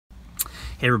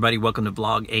Hey everybody, welcome to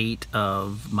vlog 8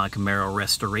 of my Camaro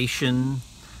Restoration.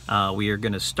 We are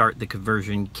going to start the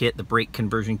conversion kit, the brake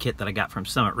conversion kit that I got from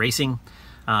Summit Racing.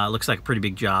 Looks like a pretty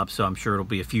big job, so I'm sure it'll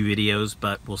be a few videos,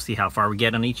 but we'll see how far we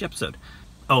get on each episode.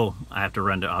 Oh, I have to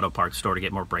run to Auto Parts store to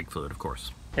get more brake fluid, of course.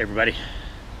 Hey everybody,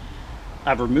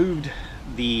 I've removed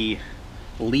the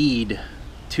lead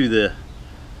to the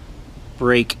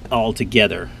brake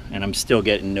altogether, and I'm still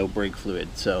getting no brake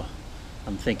fluid, so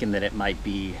I'm thinking that it might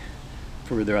be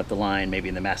further up the line, maybe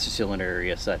in the master cylinder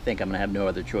area, so I think I'm gonna have no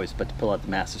other choice but to pull out the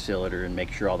master cylinder and make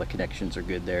sure all the connections are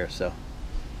good there. So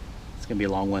it's gonna be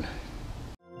a long one.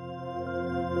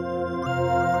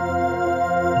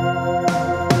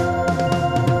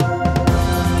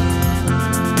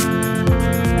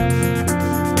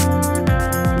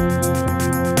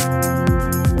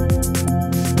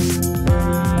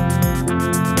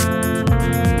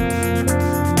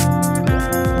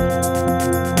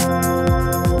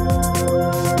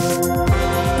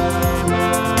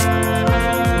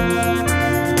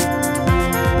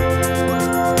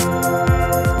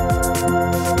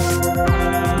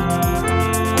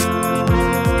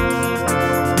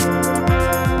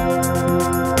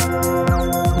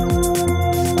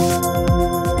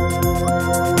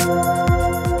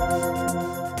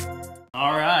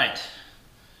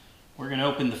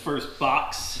 The first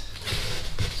box,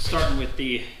 starting with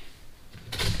the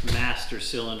master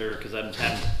cylinder because I'm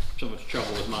having so much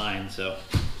trouble with mine, so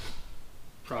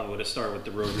probably would have started with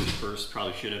the rotors first,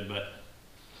 probably should have, but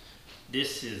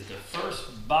this is the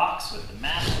first box with the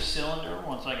master cylinder.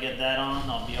 Once I get that on,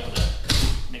 I'll be able to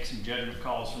make some judgment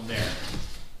calls from there.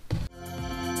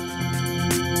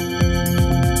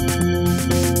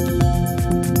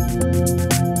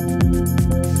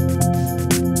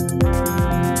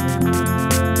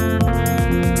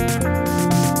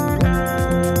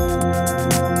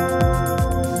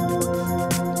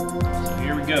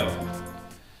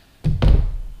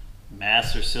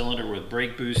 Master cylinder with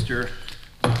brake booster.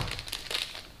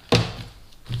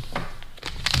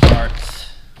 Starts.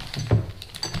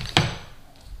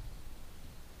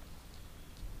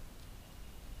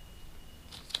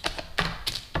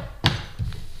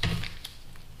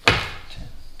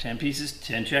 Ten pieces,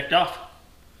 10 checked off.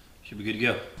 Should be good to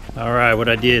go. All right, what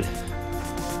I did,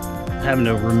 having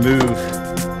to remove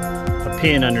a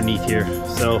pin underneath here,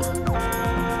 so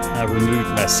I removed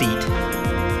my seat.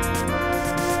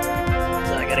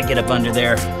 Gotta get up under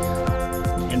there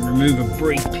and remove a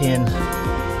brake pin,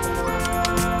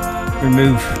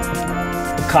 remove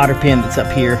the cotter pin that's up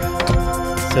here,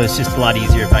 so it's just a lot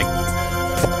easier if I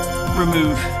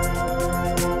remove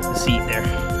the seat there.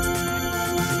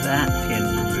 That pin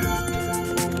removed.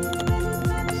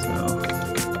 So in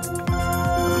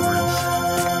other words,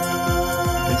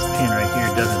 this pin right here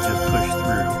doesn't just push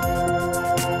through.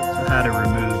 So how to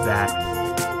remove that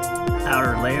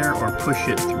outer layer or push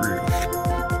it through.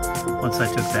 Once I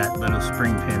took that little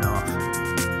spring pin off.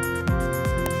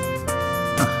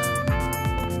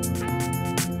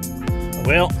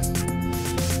 Well,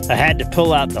 I had to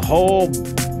pull out the whole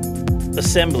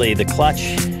assembly, the clutch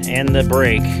and the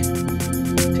brake,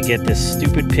 to get this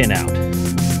stupid pin out.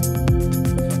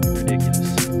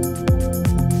 Ridiculous.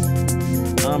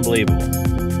 Unbelievable.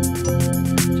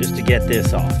 Just to get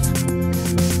this off.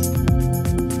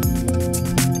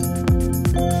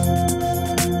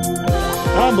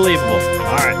 Unbelievable.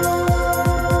 All right.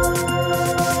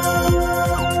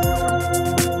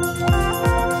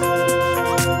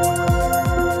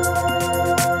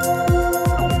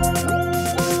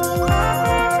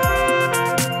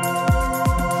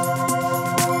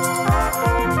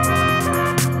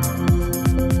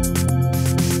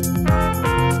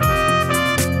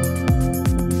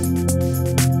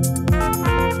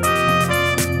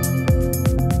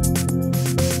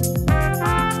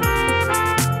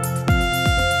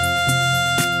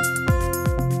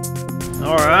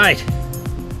 Alright,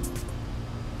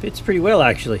 fits pretty well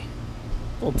actually.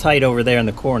 A little tight over there in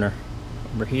the corner,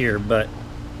 over here, but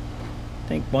I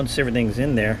think once everything's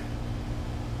in there,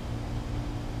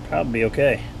 probably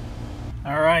okay.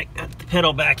 Alright, got the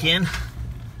pedal back in,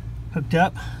 hooked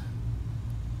up.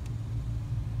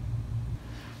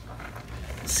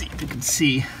 Let's see if you can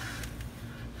see.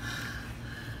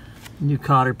 New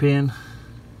cotter pin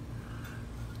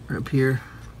up here.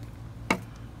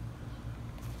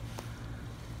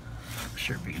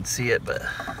 Sure if you can see it, but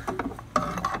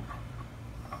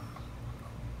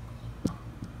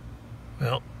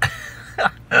well,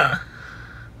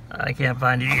 I can't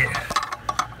find it here.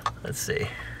 Let's see.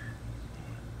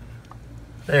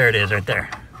 There it is right there.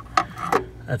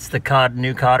 That's the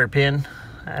new cotter pin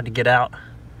I had to get out.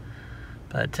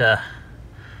 But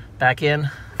back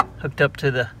in, hooked up to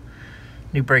the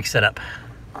New brake setup.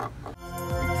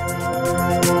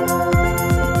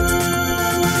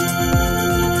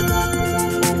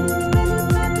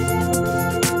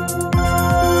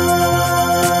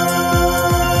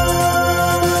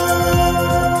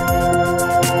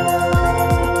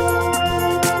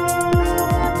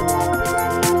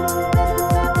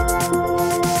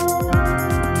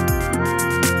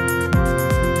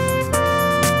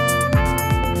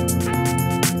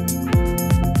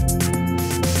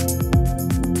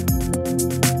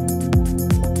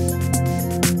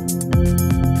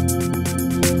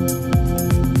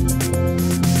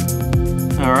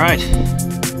 All right, I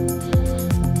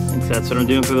think that's what I'm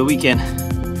doing for the weekend.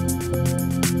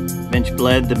 Bench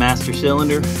bled the master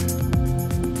cylinder. I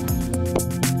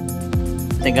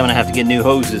think I'm gonna have to get new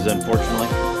hoses, unfortunately,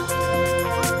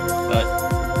 but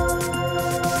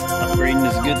upgrading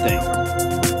is a good thing.